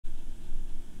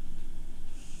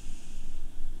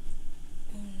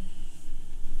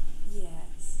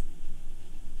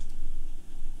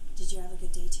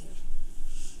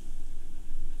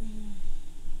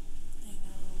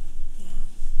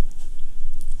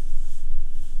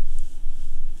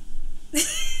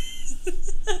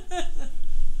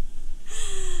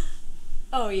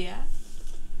Oh, yeah?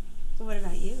 Well, what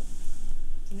about you?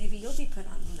 Maybe you'll be put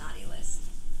on the naughty list.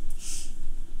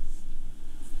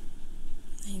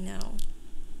 I know.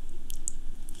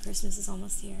 Christmas is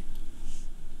almost here.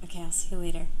 Okay, I'll see you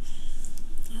later.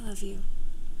 I love you.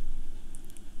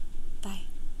 Bye.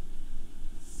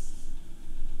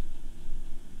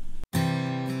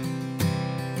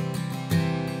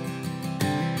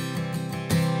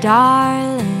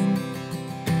 Darling,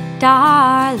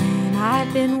 darling,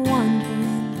 I've been wondering,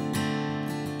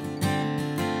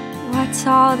 what's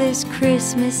all this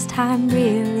Christmas time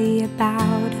really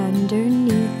about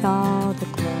underneath all the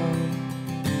glow?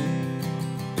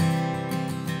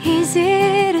 Is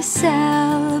it a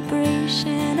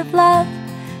celebration of love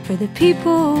for the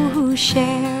people who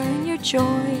share in your joy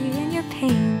and your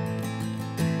pain?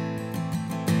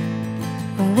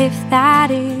 Well, if that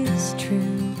is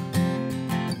true,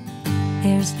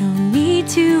 there's no need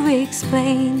to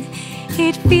explain.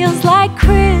 It feels like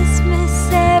Christmas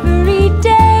every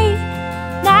day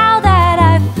now that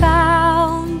I've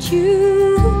found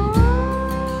you.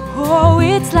 Oh,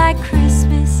 it's like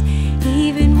Christmas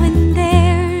even when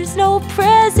there's no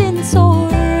presents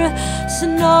or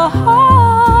snow.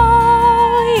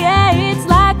 Yeah, it's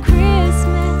like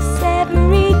Christmas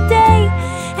every day,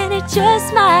 and it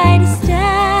just might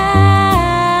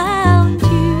astound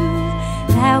you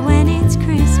that when it's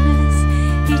Christmas,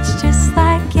 it's just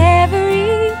like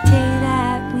every day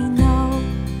that we know.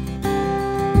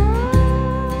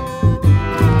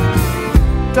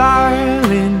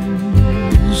 Darling,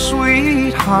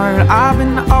 sweetheart, I've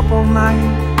been up all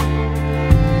night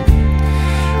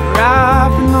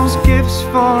wrapping those gifts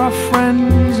for our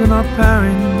friends and our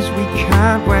parents we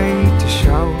can't wait to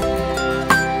show.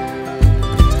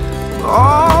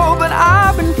 Oh, but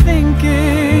I've been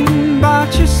thinking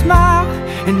about your smile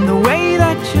and the way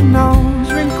that your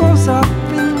nose wrinkles up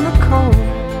in the cold,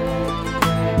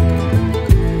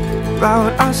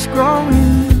 about us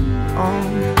growing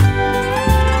old.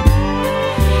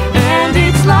 And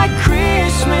it's like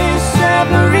Christmas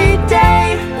every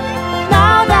day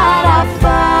now that I've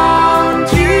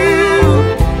found you.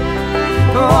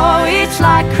 Oh, it's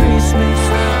like Christmas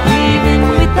even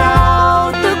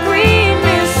without the green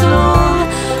mistletoe.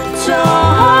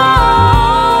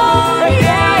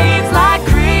 Yeah, it's like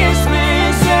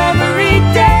Christmas every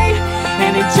day,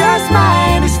 and it just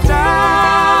might astound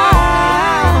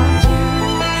you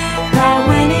that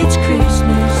when it's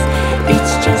Christmas,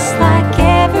 it's just like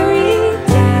every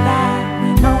day that we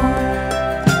know.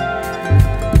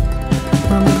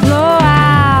 When we blow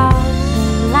out the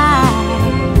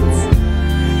lights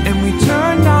and we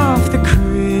turned off the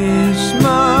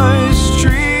Christmas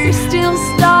tree, there's still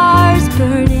stars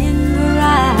burning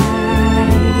bright,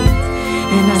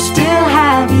 and I still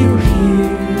have you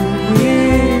here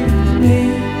with me.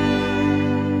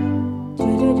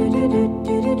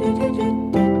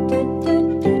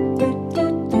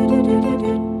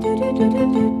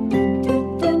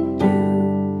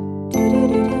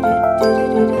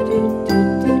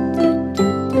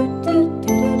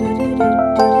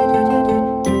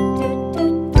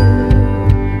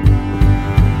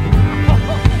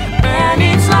 And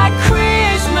it's like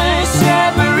Christmas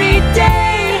every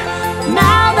day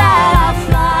now that I've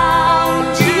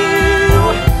found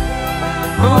you.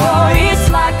 Oh, it's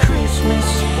like Christmas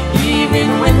even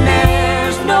when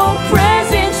there's no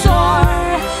presents or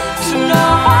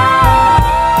snow.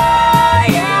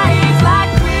 Yeah, it's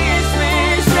like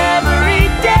Christmas every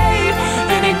day,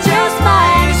 and it just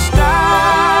might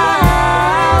astound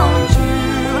you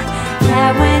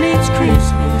that when it's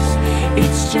Christmas,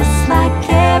 it's just like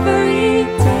every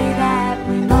day that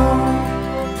we know.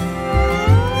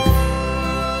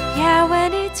 Yeah,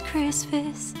 when it's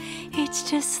Christmas, it's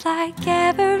just like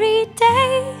every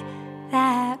day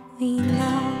that we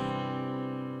know.